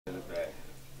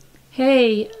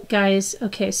Hey guys,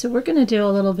 okay, so we're going to do a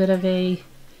little bit of a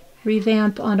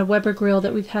revamp on a Weber grill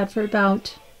that we've had for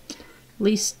about at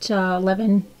least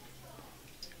 11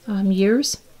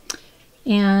 years.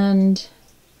 And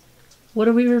what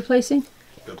are we replacing?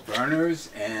 The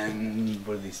burners and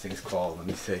what are these things called? Let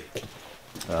me see.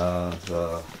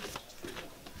 The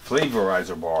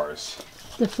Flavorizer bars.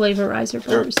 The Flavorizer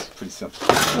bars. They're pretty simple.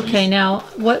 Okay, now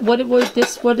what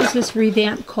does this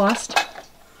revamp cost?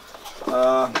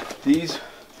 These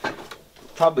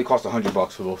probably cost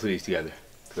 $100 for both of these together.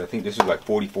 Because I think this was like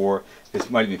 44. This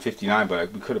might have been 59,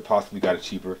 but we could have possibly got it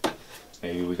cheaper.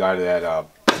 Maybe we got it at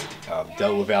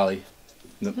Delaware Valley.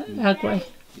 Agway.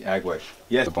 Agway.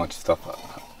 Yes. A bunch of stuff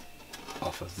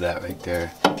off of that right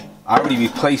there. I already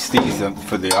replaced these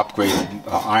for the upgraded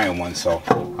iron ones, so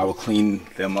I will clean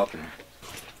them up.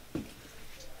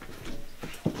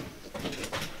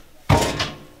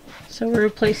 So we're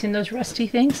replacing those rusty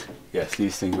things? Yes,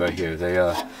 these things right here. They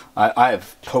I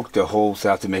have poked the holes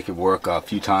out to make it work a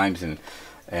few times, and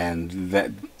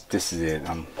this is it.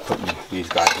 I'm putting these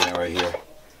guys in it right here.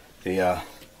 They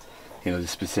you know, the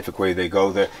specific way they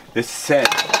go there. This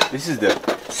is the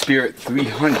Spirit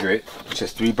 300, which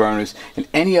has 3 burners, and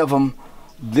any of them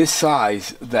this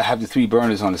size that have the 3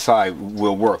 burners on the side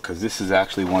will work, because this is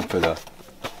actually one for the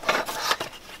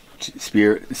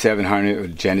Spirit 700 or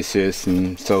Genesis,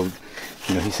 and so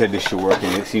you know, he said this should work,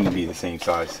 and it seemed to be the same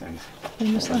size. And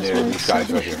famous last words these guys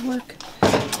said right they here. should work.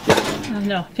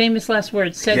 No, famous last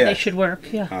words said they should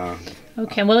work. Yeah.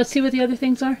 Okay. Well, let's see what the other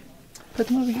things are. Put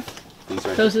them over here.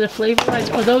 Those are the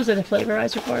Flavorizer. Oh, those are the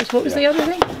Flavorizer bars. What was the other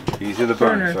thing? These are the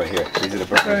burners right here. These are the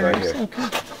burners right here.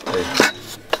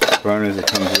 Okay. Burners that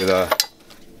comes with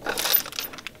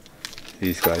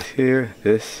these guys here,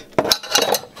 this,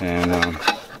 and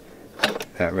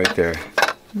that right there.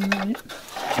 All right.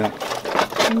 Yeah.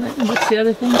 And what's the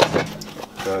other thing?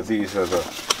 These are the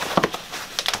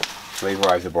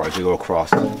Flavorizer bars. They go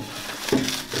across, and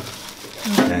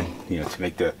you know, to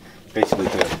make the basically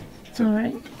to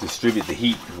distribute the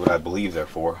heat is what I believe they're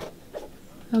for.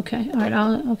 Okay. All right.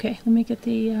 Okay. Let me get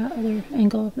the other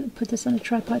angle. Put this on a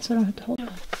tripod so I don't have to hold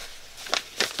it.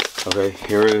 Okay.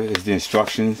 Here is the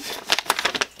instructions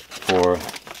for.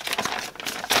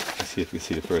 Let's see if we can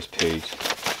see the first page.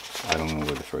 I don't know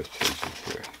where the first page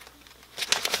is here.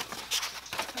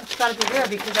 It's got to be there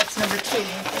because that's number 2. Okay.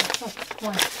 Oh,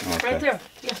 one. Okay. Right there.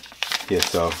 Yeah. Yeah.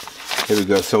 So here we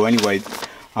go. So anyway,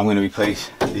 I'm going to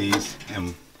replace these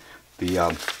and the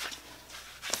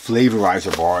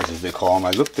Flavorizer bars, as they call them.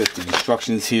 I looked at the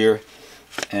instructions here,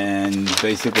 and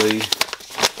basically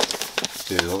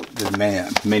there's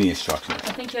many instructions.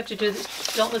 I think you have to do this.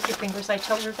 Don't lift your fingers. I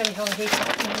tell everybody how I hate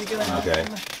that when you're doing that. Okay.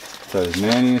 So there's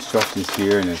many instructions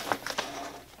here, and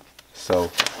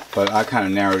but I kind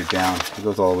of narrowed it down. It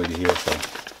goes all the way to here, so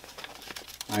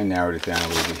I narrowed it down a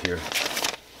little bit here,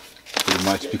 pretty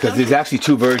much, because there's actually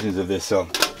 2 versions of this. So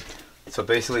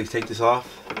basically, take this off.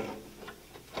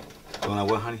 Don't know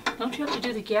what, honey? Don't you have to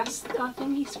do the gas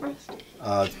thingies first?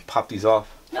 Pop these off.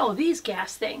 No, these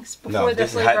gas things before No, the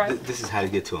this is how to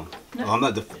get to them. No. I'm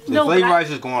not the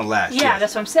Flavorizer's going on last. Yeah,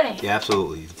 that's what I'm saying. Yeah,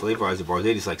 absolutely. The Flavorizer bars,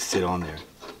 they just like sit on there.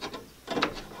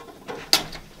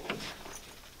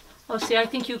 Oh, see, I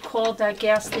think you called that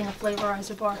gas thing a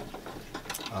Flavorizer bar.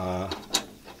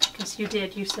 Because you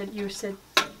did. You said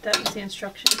that was the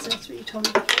instructions. That's what you told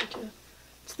me before too.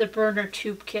 It's the burner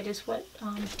tube kit is what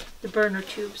the burner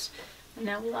tubes. And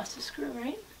now we lost the screw,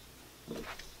 right?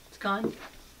 It's gone.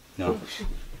 No.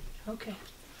 Okay.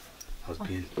 I was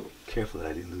being careful that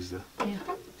I didn't lose the. Yeah.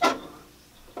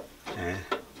 And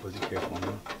wasn't careful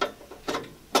enough.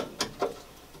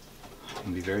 I'm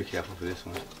gonna be very careful for this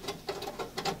one.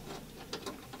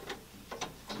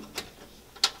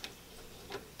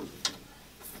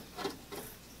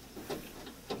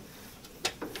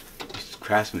 These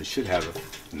Craftsman should have a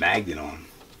magnet on them.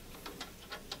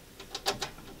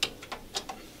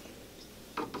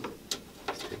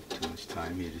 Let's take too much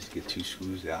time here just to get 2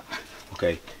 screws out.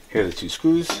 Okay, here are the 2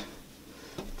 screws.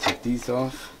 Take these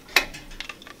off.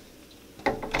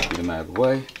 Get them out of the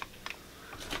way.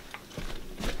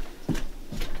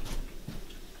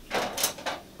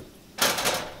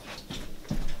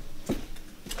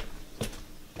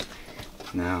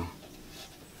 Now,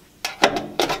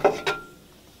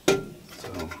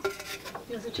 so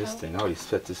this thing, I already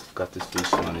got this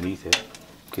loose one underneath it.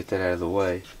 Get that out of the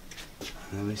way.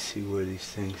 Let me see where these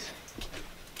things.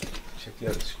 Check the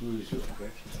other screws real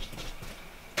quick.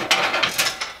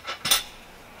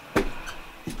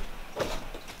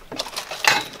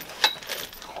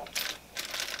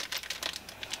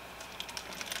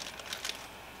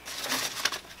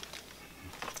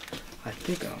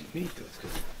 think I don't need those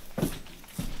because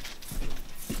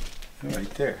they're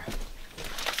right there. I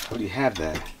already have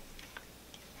that,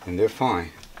 and they're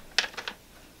fine.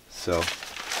 So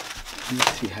let me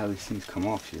see how these things come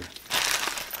off here.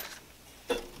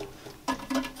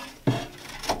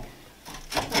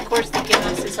 Of course, the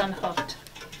Guinness is unhooked.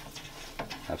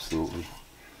 Absolutely.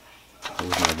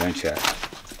 Where's my wrench at?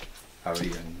 I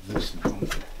already loosened one of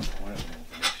them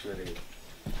to make sure they.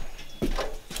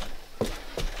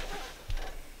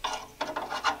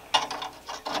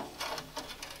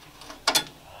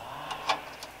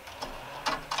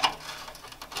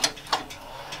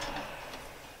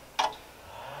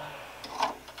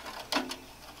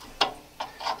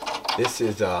 This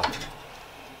is a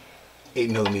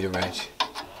 8mm wrench.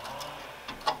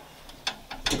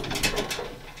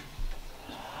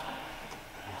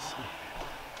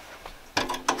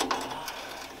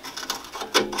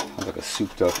 Sounds like a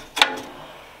souped up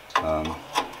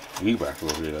weed whacker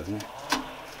over here, doesn't it?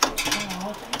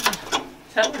 Oh,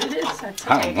 is that what it is? That's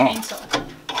I don't know. chainsaw.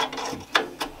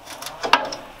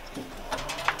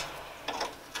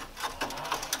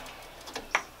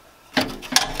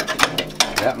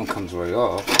 That one comes right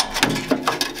off,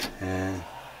 and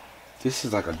this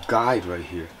is like a guide right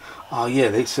here. Oh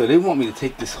yeah, so they want me to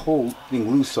take this whole thing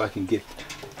loose so I can get.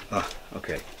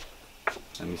 Okay.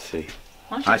 Let me see.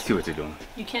 I see what they're doing.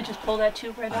 You can't just pull that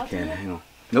tube right out. I can't. Hang on.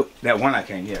 Nope, that one I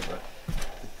can't yet, but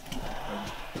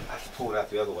I have to pull it out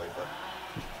the other way. But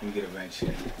let me get a wrench here.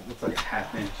 It looks like a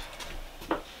 1/2 inch.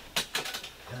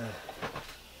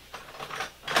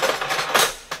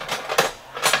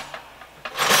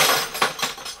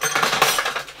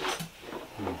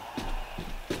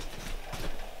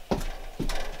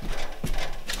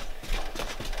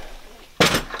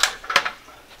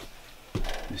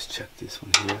 Let's check this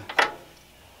one here.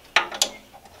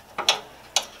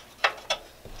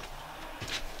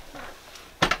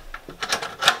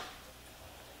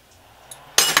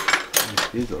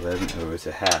 This is 11, or it's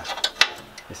a 1/2.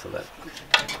 It's 11.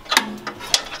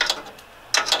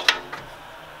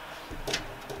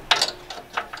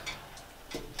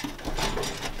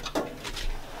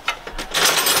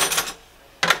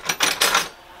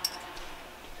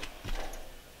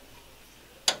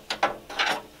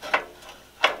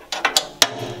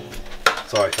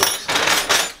 Sorry, folks.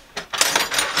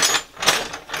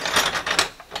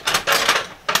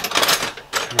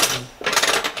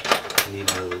 I need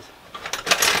one of those.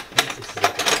 This is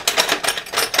like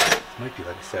might be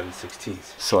like a 7/16.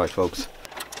 Sorry, folks.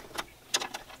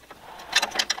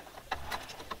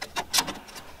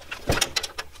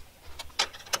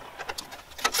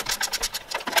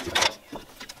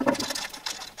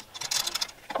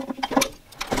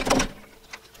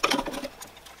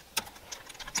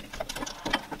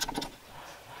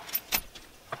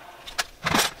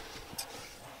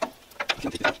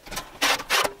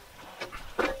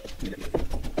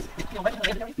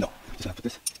 No, just have to put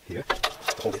this here,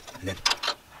 hold it, and then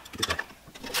put this back.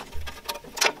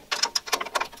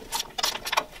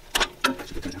 That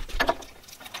should be good now.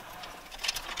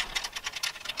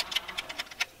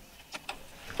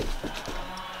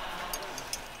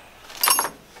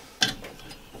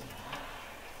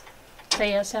 It's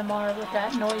ASMR with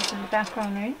that noise in the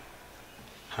background, right?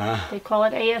 Huh? They call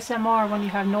it ASMR when you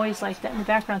have noise like that in the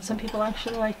background. Some people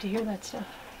actually like to hear that stuff.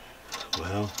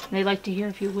 Well, They like to hear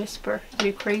if you whisper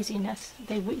your craziness.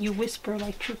 You whisper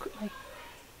like true, like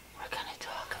we're gonna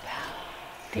talk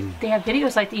about. They have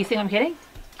videos like that. You think I'm kidding?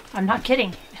 I'm not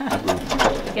kidding.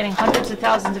 Getting hundreds of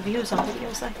thousands of views on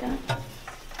videos like that.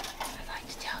 I'd like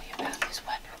to tell you about this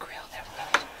Weber grill that we're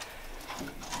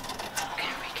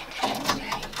gonna recondition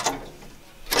today.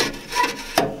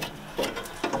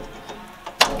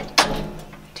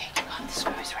 Taking off the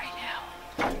screws right now.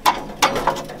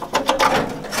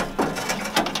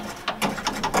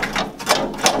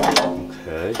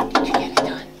 okay. Did you get it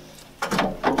done?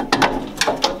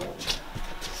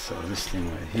 So this thing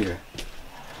right here.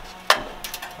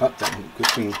 Oh, that good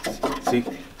thing. See,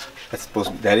 that's supposed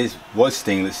to, was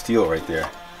stainless steel right there.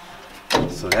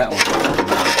 So that one.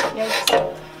 Yikes.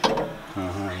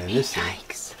 And then this thing.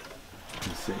 Yikes.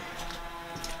 Let's see.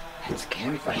 That's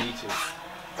scary. If I need to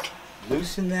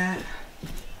loosen that.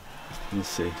 Let's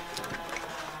see.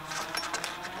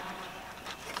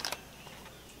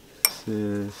 This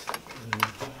is.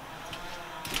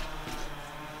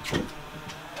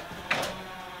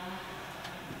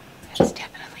 That's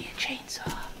definitely a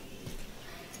chainsaw.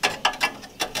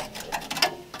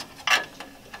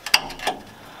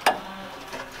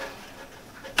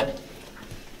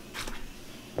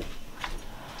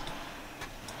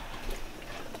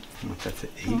 That's an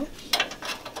 8.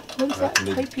 What is that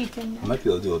pipey thing? I might be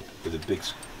able to do it with a big.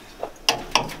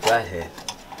 flathead.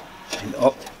 And,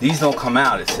 oh, these don't come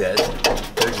out, it says.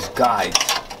 They're just guides.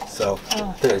 So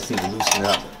I just need to loosen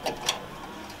up.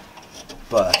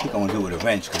 But I think I'm gonna do it with a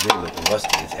wrench because they look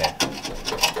rusty as heck.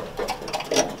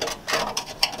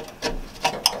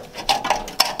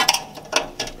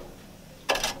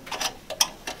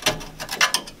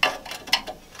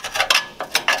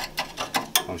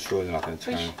 I'm sure they're not gonna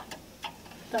turn.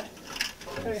 I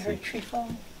heard a tree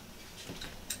falling.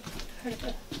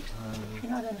 If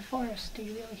you're not in the forest, do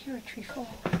you really hear a tree fall?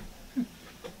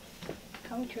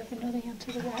 How would you ever know the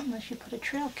answer to that unless you put a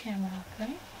trail camera up,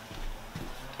 right?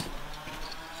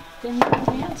 Then you know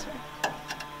the answer.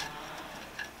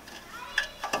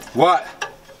 What?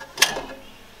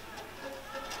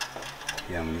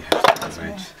 Yeah, I'm gonna have to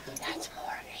wrench. That's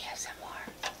more ASMR.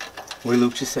 What did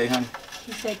Luke just say, honey?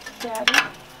 He said, Daddy.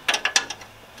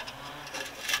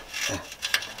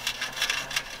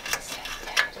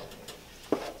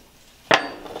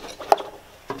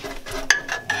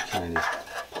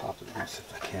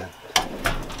 If I can.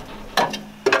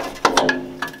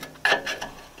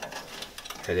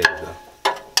 Okay, there we go.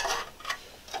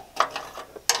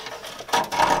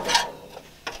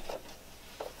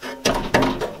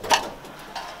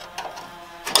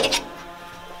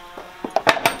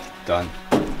 Done.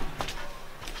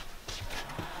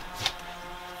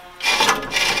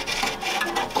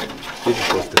 This is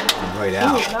supposed to come right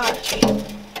out. Oh, gosh.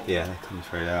 Yeah, that comes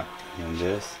right out. And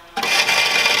this.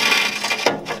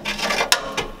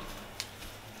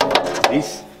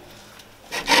 These.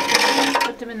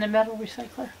 Put them in the metal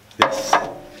recycler. This.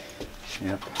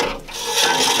 Yep. And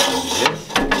this.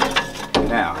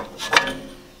 Now,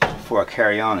 before I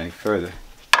carry on any further,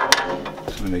 I'm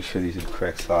going to make sure these are the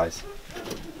correct size.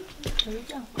 There you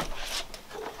go.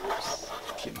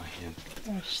 Get my hand.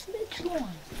 They're a smidge long.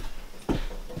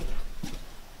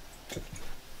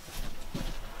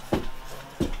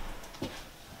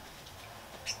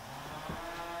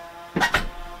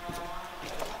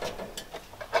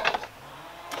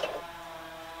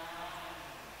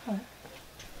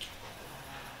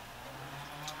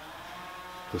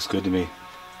 Looks good to me.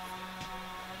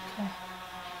 Okay.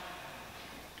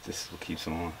 This is what keeps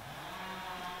them on.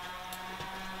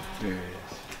 There it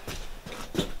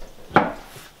is.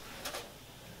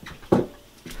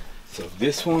 So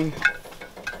this one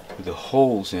with the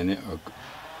holes in it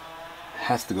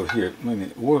has to go here. Wait a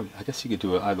minute. Or I guess you could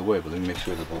do it either way, but let me make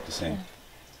sure they're both the same. Yeah.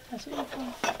 That's what you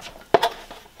call.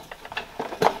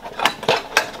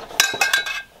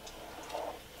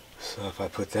 So if I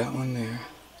put that one there,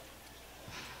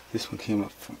 this one came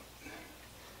up from.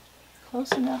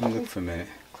 Close enough. Let me look for a minute.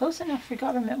 Close enough for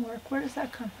government work. Where does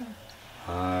that come from?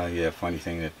 Yeah, funny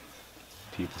thing that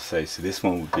people say. So this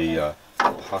one would be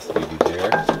possibly be there.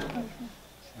 Okay.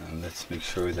 And let's make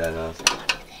sure that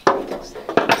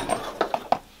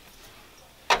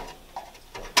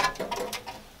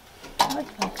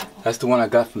that's the one I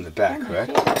got from the back,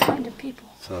 correct? Kind of people.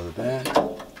 So the back.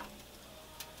 Oh,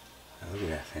 look at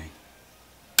that thing.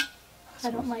 I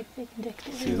don't like big dick.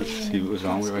 See what was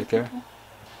wrong with it right there?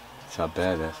 That's how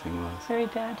bad that thing was. Very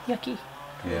bad. Yucky.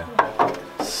 Yeah.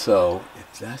 So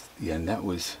if that's, yeah, and that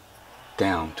was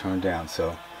down, turned down.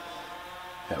 So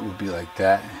that would be like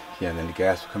that. Yeah, and then the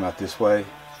gas would come out this way.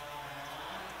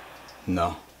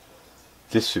 No.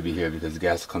 This should be here because the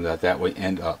gas comes out that way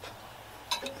and up.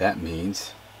 That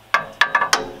means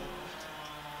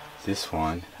this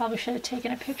one. Probably should have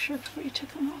taken a picture before you took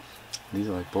them off. These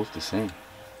are like both the same.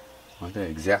 Aren't they?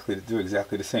 Exactly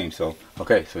the same. So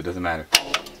okay, so it doesn't matter.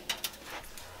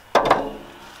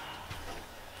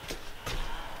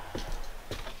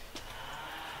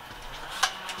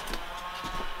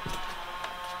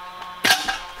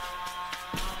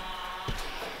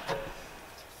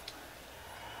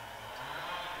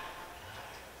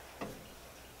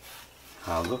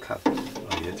 Look how, oh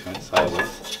yeah, turn it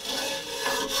sideways.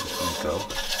 This one go.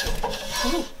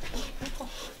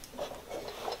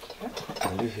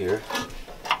 Under here.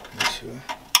 Make sure.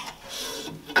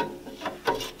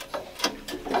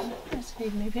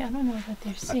 Maybe I don't know what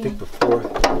they're seeing. I think before I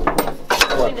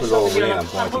put it over in, I'm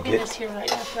going to get this here right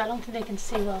now, but I don't think they can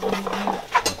see well. Okay.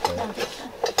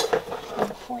 On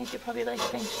the point, they're probably like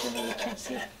things to me. You can't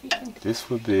see it. You can. This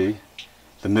would be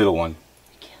the middle one.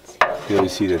 You can't see. You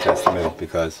always see that that's the middle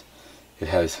because it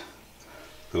has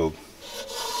little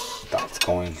dots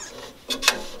going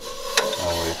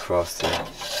all the way across there.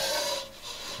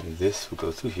 And this will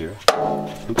go through here.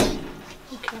 Oops.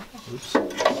 Okay. Oops.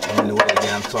 I'm in the way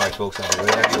again. I'm sorry, folks. I'm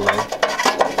way out of the way.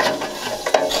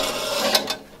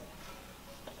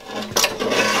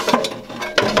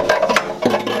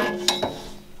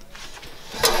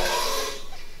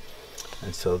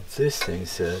 And so this thing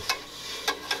says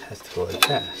has to go like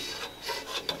that.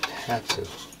 Have to.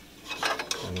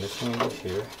 And this one goes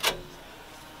here.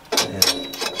 And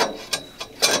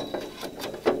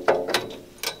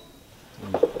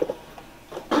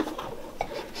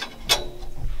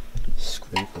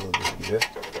scrape a little bit here.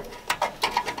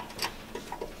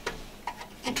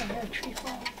 I think I heard a tree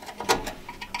fall.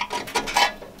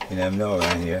 You never know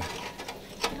around here.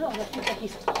 No, that looks like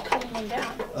he's cutting them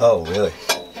down. Oh, really?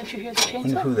 Don't you hear the I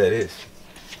wonder chainsaw? who that is.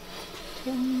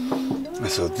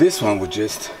 So this one would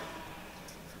just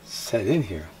set in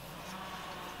here.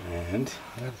 And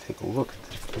I gotta take a look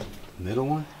at the middle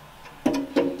one.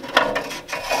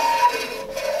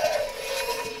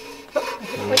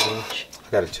 I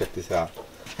gotta check this out.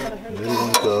 The middle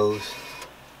one goes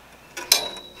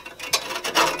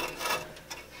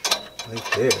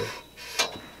right there.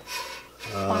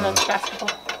 On the basketball.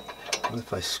 What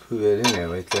if I screw that in there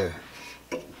right there?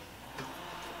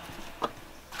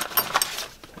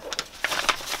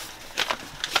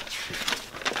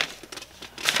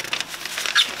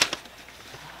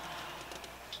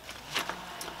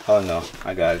 Oh no,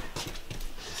 I got it.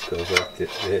 This goes like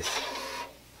this.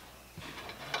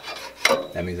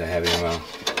 That means I have it around.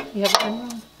 You have it in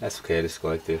wrong? That's okay, just go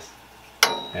like this.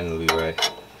 And it'll be right.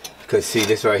 Because see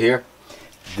this right here?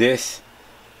 This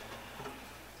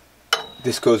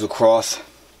goes across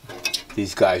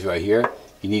these guys right here.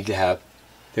 You need to have,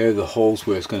 there are the holes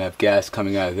where it's going to have gas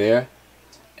coming out of there.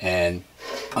 And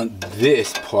on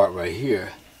this part right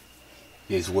here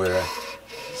is where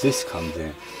this comes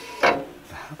in.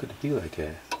 How could it be like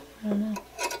that? I don't know.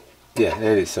 Yeah,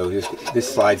 it is. So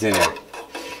this slides in there.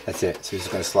 That's it. So it's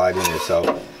going to slide in there.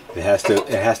 So it has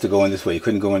to go in this way. You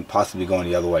couldn't go in, possibly go in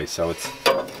the other way. So it's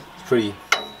pretty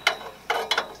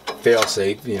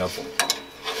fail-safe, you know,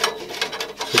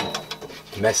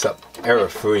 mess up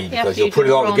error-free, because you'll put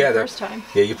it all together.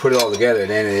 Yeah, you put it all together, and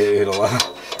then it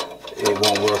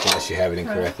won't work unless you have it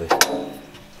incorrectly. Right.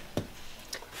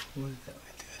 What did that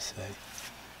right there say?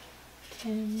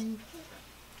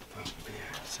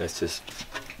 So that's just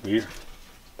weird.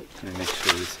 Let me make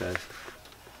sure this says.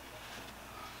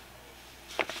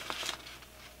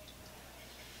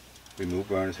 Remove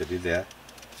burners, I did that.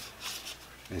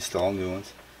 Install new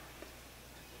ones.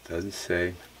 Doesn't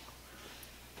say.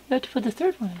 You have to put the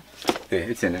third one in. Yeah,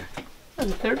 it's in there. Oh,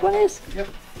 the third one is? Yep.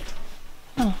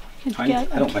 Oh, I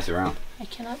don't mess around. I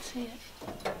cannot see it.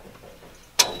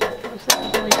 It looks like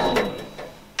it's really cool.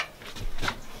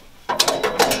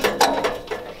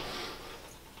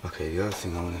 Okay, the other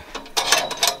thing I want to,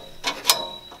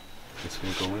 it's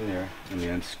going to go in there. Let me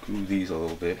unscrew these a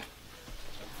little bit.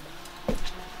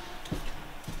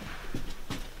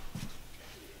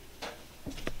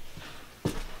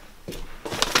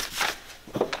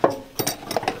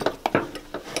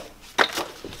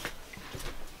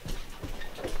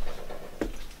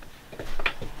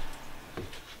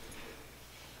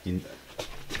 You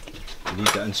need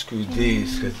to unscrew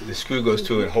these because the screw goes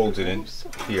through and holds it in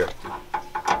here.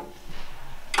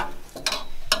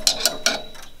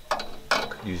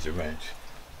 Could use a wrench.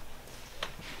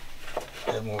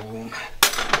 Have more room.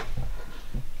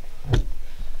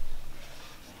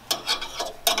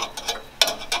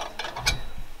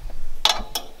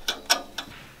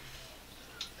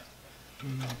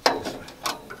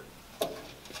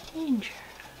 Danger.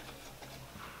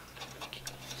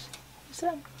 Is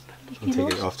that Don't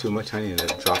take it off too much, honey, and then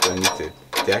drop it underneath the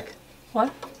deck.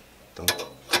 What?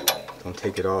 Don't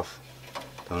take it off.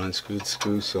 Don't unscrew the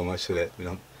screws so much so that we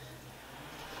don't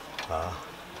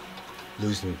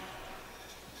lose them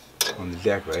on the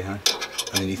deck, right, huh?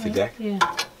 Underneath the deck. Yeah.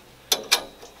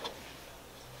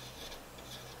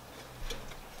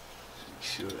 Make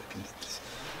sure I can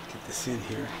get this in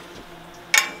here.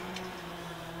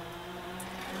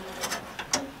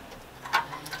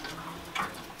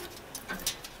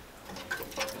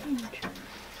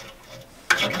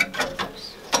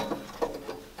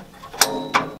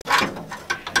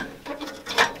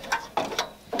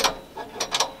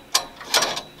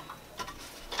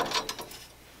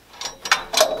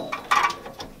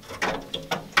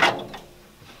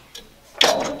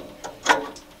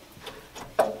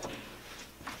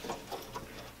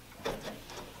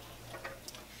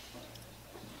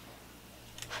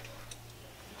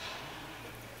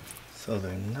 So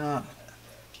they're not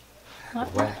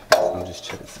whack. I'm just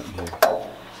checking something here.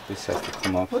 This has to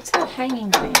come up. What's that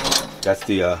hanging thing? That's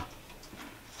I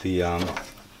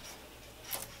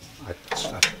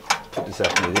put this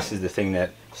up here. This is the thing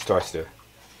that starts it.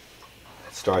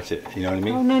 You know what I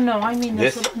mean? Oh no, I mean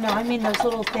those This? little, I mean those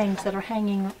little things that are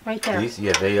hanging right there. These?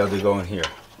 Yeah, they go in here.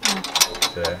 Oh.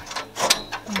 So,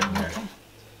 Okay.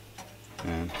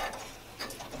 and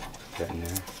put that in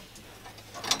there.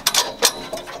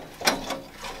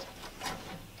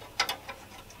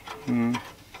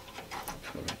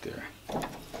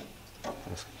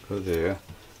 go there.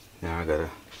 Now I gotta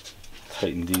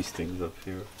tighten these things up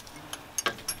here.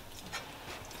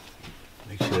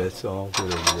 Make sure that's all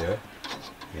good over there.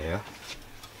 Yeah.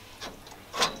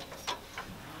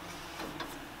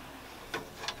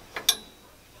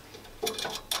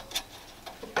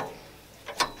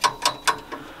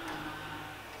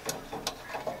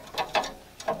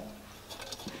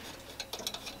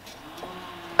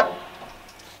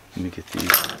 Let me get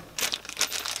these.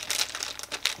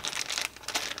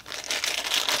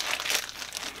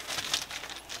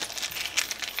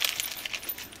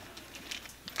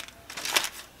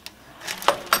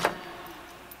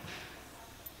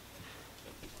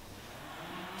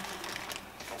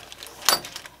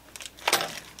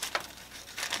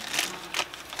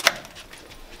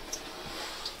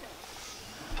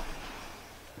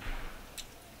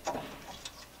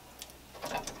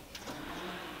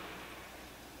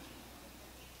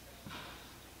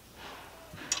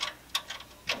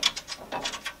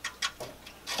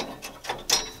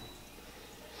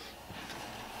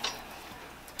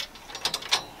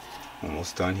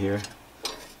 Almost done here.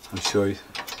 I'm sure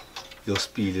you'll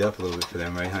speed it up a little bit for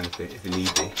them, right, honey, if it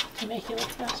need be. To make it look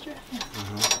faster. Yeah.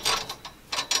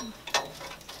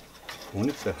 I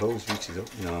wonder if the hose reaches up.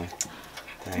 No.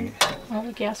 Dang it. Oh,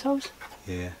 the gas hose?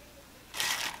 Yeah.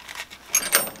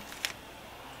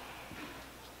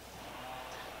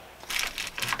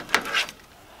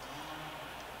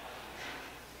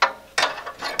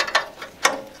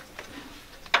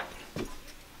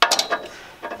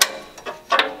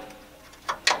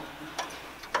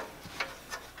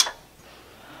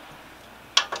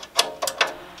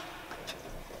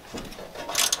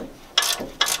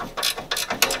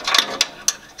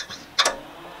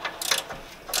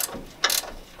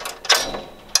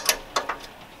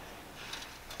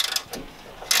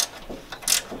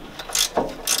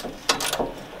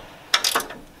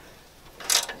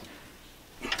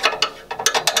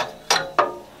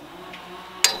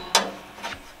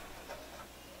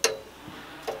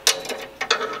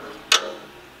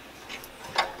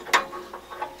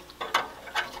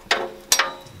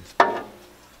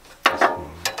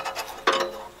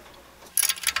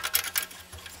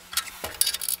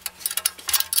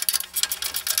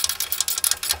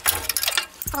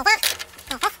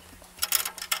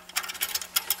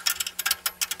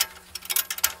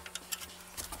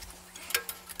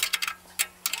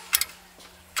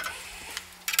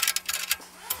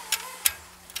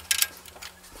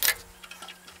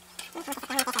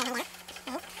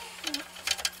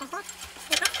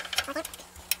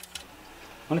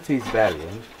 I wonder if it needs battery.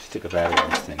 Let me stick a battery in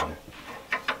this thing here.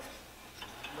 What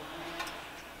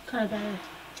kind of battery?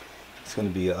 It's going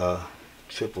to be a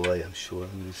AAA, I'm sure.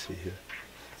 Let me just see here.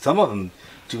 Some of them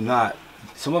do not.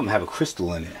 Some of them have a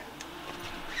crystal in it.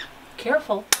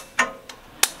 Careful.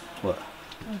 What?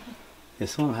 Yeah,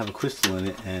 some of them have a crystal in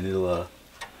it, and it'll. Let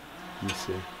me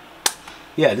see.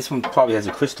 Yeah, this one probably has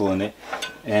a crystal in it,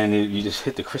 and you just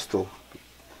hit the crystal,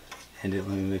 and let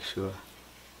me make sure.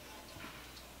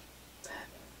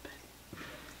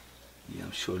 Yeah,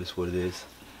 I'm sure that's what it is.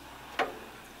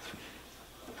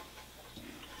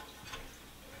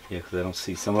 Yeah, because I don't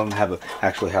see. Some of them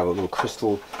actually have a little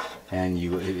crystal, and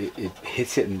it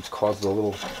hits it and it causes a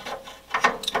little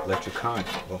electric current.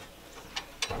 Well,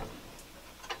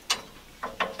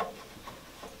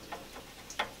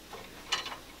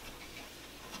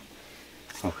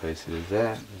 okay, so there's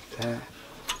that.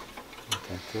 Put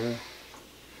that there.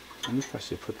 I wonder if I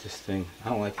should put this thing. I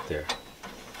don't like it there.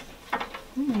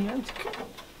 Yeah, it's good.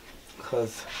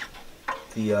 Because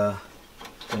the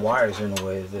wires are in the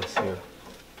way of this here.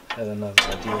 I had another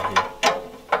idea here.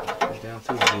 Go down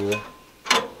through here.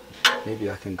 Maybe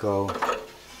I can go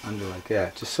under like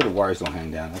that, just so the wires don't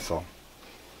hang down. That's all.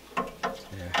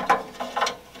 There.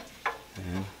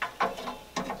 And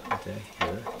put that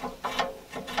here.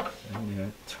 And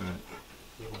there. Turn it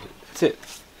a little bit. That's it.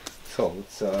 So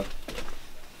let's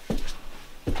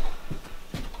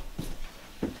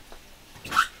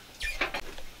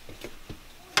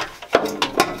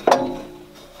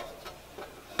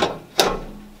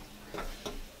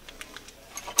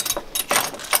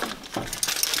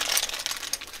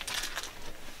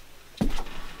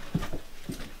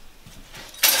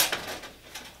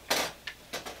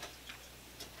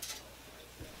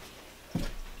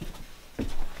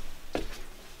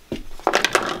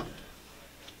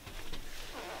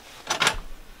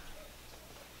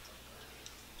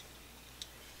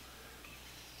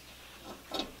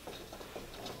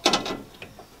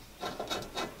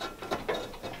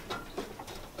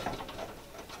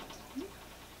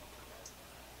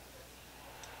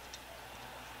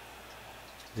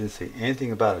didn't say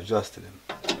anything about adjusting them.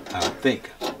 I don't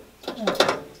think.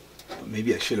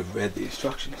 maybe I should have read the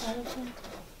instructions.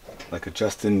 Like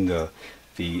adjusting the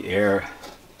air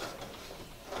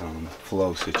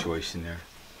flow situation there.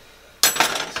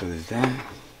 So there's that.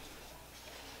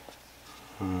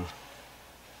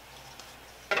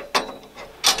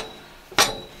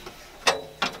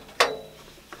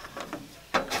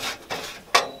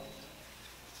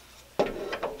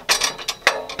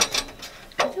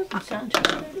 Sound too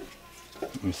good.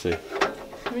 Let me see.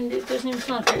 I mean, it doesn't even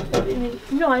sound very good. I mean,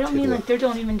 no, I don't mean like they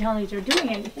don't even tell me they're doing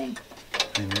anything.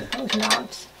 Those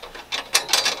knobs.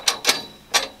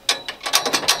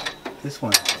 This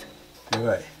one, you're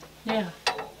right. Yeah.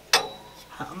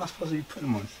 How am I supposed to be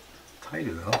putting them on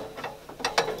tighter though?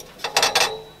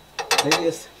 Maybe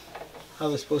it's how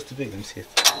they're supposed to be. Let me see it.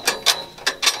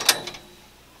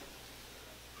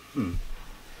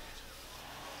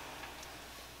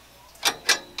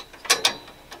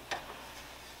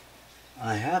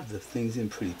 I have the things in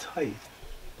pretty tight,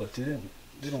 but they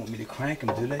don't want me to crank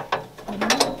them, do they?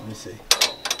 Let me see.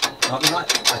 I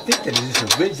think that it's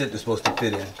just a ridge that they're supposed to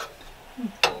fit in.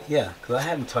 Yeah, because I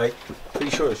have them tight. Pretty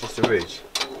sure it's just a ridge.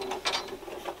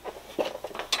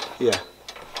 Yeah.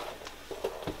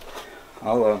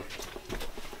 I'll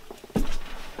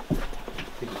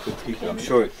take a quick peek. I'm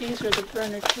sure. These are the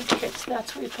burner tube kits.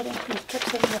 That's where you put in. We kept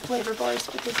saying the flavor bars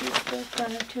because these are the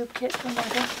burner tube kit from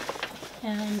Mother.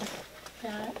 And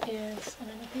that is, I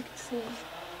don't know if you can see,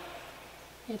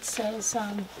 it says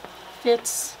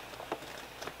fits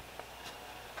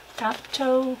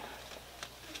apto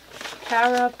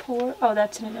parapor, oh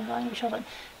that's in another language, hold on,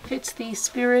 fits the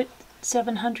Spirit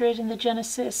 700 and the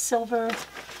Genesis Silver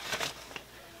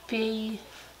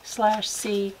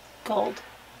B/C Gold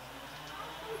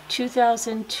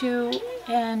 2002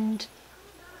 and,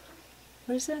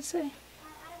 what does that say?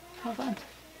 Hold on.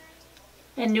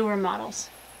 And newer models.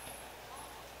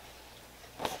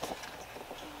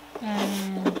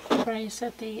 And price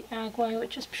at the Agway,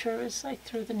 which I'm sure is like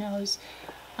through the nose,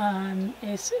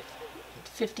 is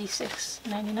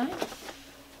 $56.99.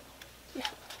 Yeah,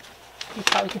 you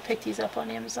probably could pick these up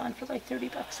on Amazon for like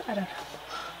 $30. I don't know,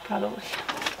 probably.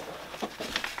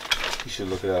 You should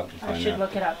look it up and find out. I should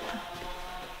look it up.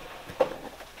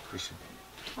 We should.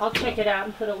 I'll check it out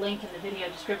and put a link in the video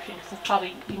description because it's probably,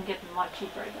 you can get them a lot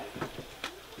cheaper. But.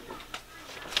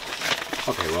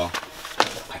 Okay, well,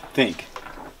 I think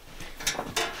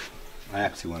I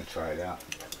actually want to try it out.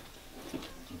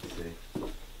 Let's see.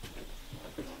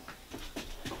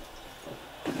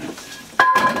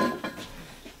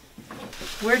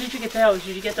 Where did you get those?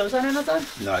 Did you get those on Amazon?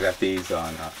 No, I got these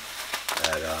on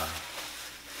at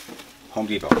Home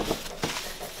Depot.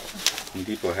 Home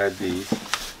Depot had these.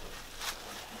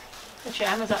 That's your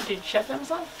Amazon. Did you ship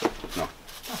Amazon? No.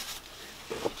 Oh.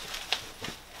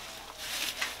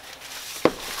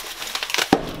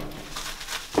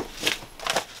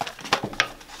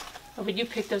 Oh, but you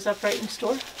picked those up right in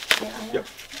store? Yeah. Yep.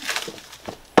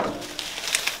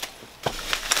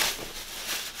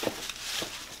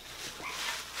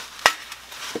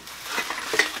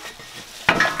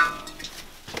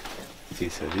 See,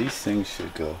 so these things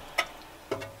should go.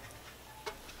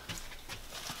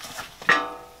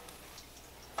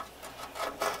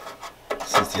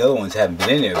 Since the other ones haven't been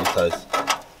in there because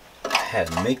I had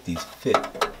to make these fit. I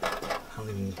don't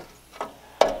even.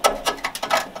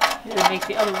 You didn't make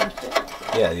the other ones fit.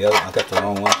 Yeah, the other. I got the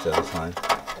wrong ones at the time.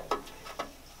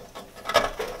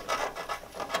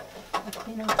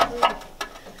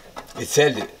 It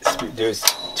said that there's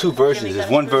two versions. There's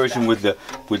one version with the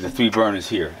 3 burners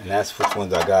here, and that's which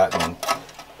ones I got, and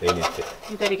they didn't fit.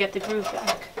 You got to get the groove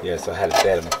back. Yeah, so I had to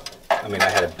bend them. I mean, I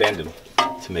had to bend them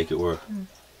to make it work.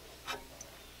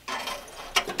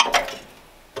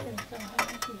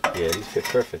 Yeah, these fit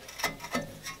perfect.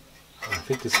 I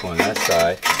think this one, that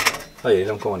side. Oh yeah, they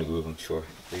don't go in the groove, I'm sure.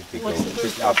 They go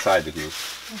just outside the groove.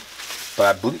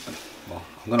 But I believe, well,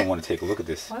 I'm going to want to take a look at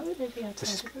this. Why would they be outside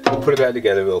Just the groove? put it back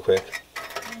together real quick.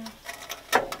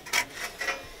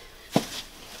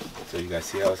 So you guys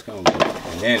see how it's going to look.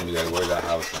 And then we got to worry about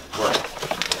how it's going to work.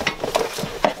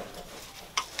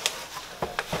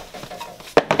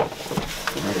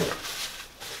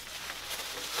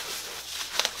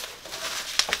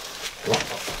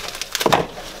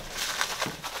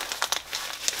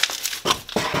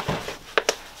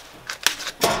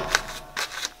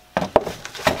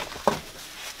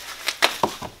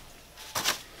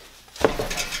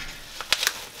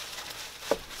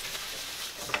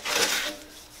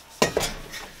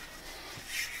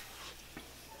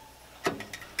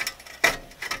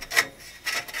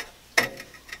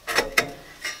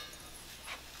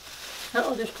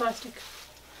 Uh-oh, there's plastic.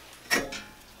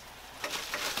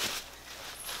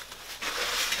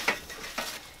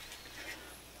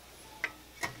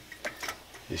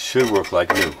 It should work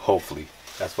like new, hopefully.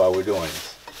 That's why we're doing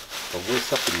this. But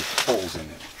where's up with these holes in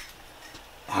it?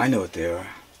 I know what they are.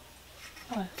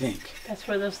 What? I think. That's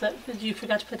where those, you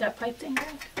forgot to put that pipe thing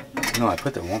back? No, I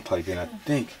put that one pipe in, I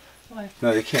think. Why?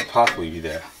 No, they can't possibly be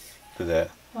there for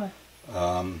that. Why?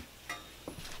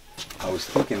 I was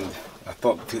thinking, I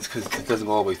thought it's because it doesn't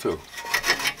go all the way through.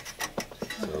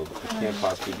 So it can't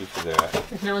possibly be for that.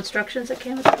 There's no instructions that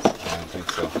came with this? I don't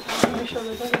think so. Let me show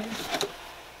the button.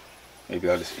 Maybe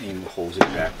I'll just aim the holes in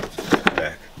back.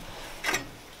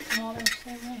 All the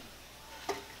same way.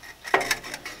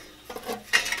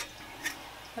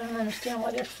 I don't understand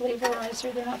why they're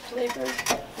Flavorizer. They're not flavored.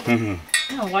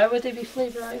 Mm-hmm. No, why would they be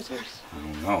Flavorizers? I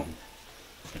don't know.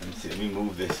 Let me see. Let me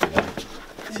move this and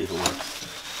see if it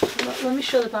works. Let me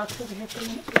show the box over here for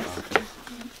you.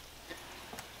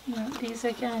 No, these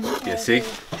again. Yeah, see?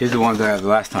 Here's the ones I had the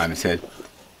last time. It said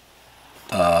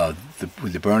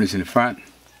with the burners in the front,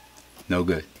 no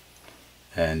good.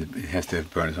 And it has to have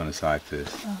burners on the side for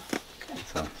this. Oh, okay.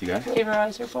 So, you got it?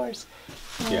 Flavorizer bars.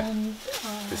 Yeah. And,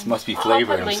 this must be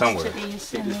flavor in them somewhere. These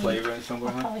See this flavor in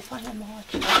somewhere, I'll huh? probably find them. I'll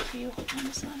watch out for you on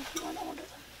Amazon if you want to order them.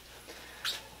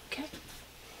 Okay.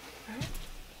 All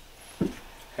right.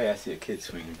 Hey, I see a kid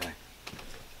swinging by.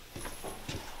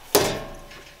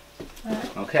 All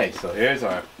right. Okay, so here's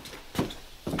our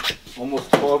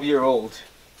almost 12-year-old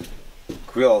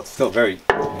grill. It's still very,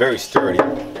 very sturdy.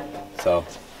 So, All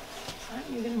right,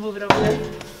 you're going to move it over there.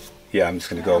 yeah, I'm just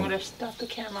going to I'm go. going to stop the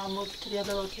camera. I'll move it to the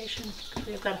other location because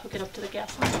we've got to hook it up to the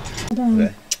gas line.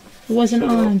 Okay. It wasn't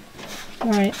Shut it on.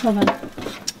 All right, hold on.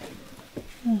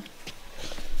 Oh.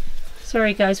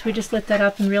 Sorry guys, we just lit that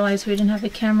up and realized we didn't have the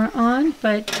camera on,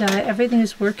 but everything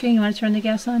is working. You want to turn the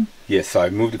gas on? Yes, so I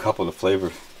moved a couple of the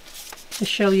flavor. To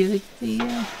show you the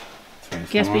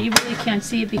gas, but you really can't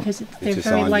see it because they're just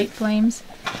very on. light flames.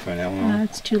 Turn that one on.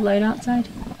 It's too light outside.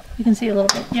 You can see a little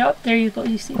bit. Yep, there you go.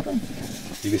 You see them.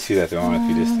 You can see that they're on if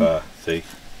you just see.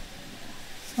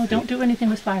 Oh, don't do anything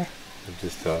with fire. I'm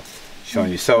just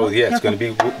showing you. So yeah, it's going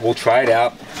to be. We'll try it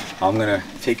out. I'm going to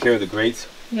take care of the grates.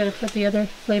 You got to put the other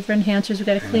flavor enhancers. We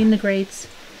got to clean the grates.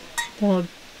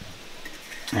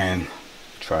 And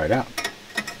try it out.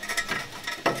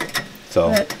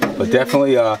 So, but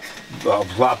definitely a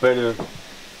lot better.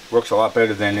 Works a lot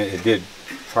better than it did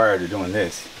prior to doing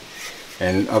this.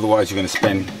 And otherwise, you're going to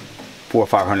spend $400 or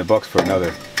 $500 for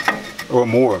another, or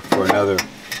more for another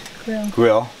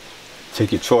grill.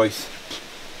 Take your choice.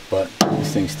 But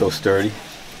this thing's still sturdy.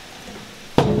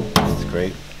 It's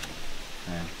great.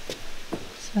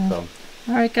 So.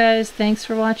 All right, guys. Thanks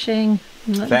for watching.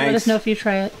 Let us know if you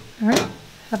try it. All right.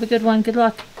 Have a good one. Good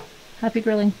luck. Happy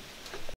grilling.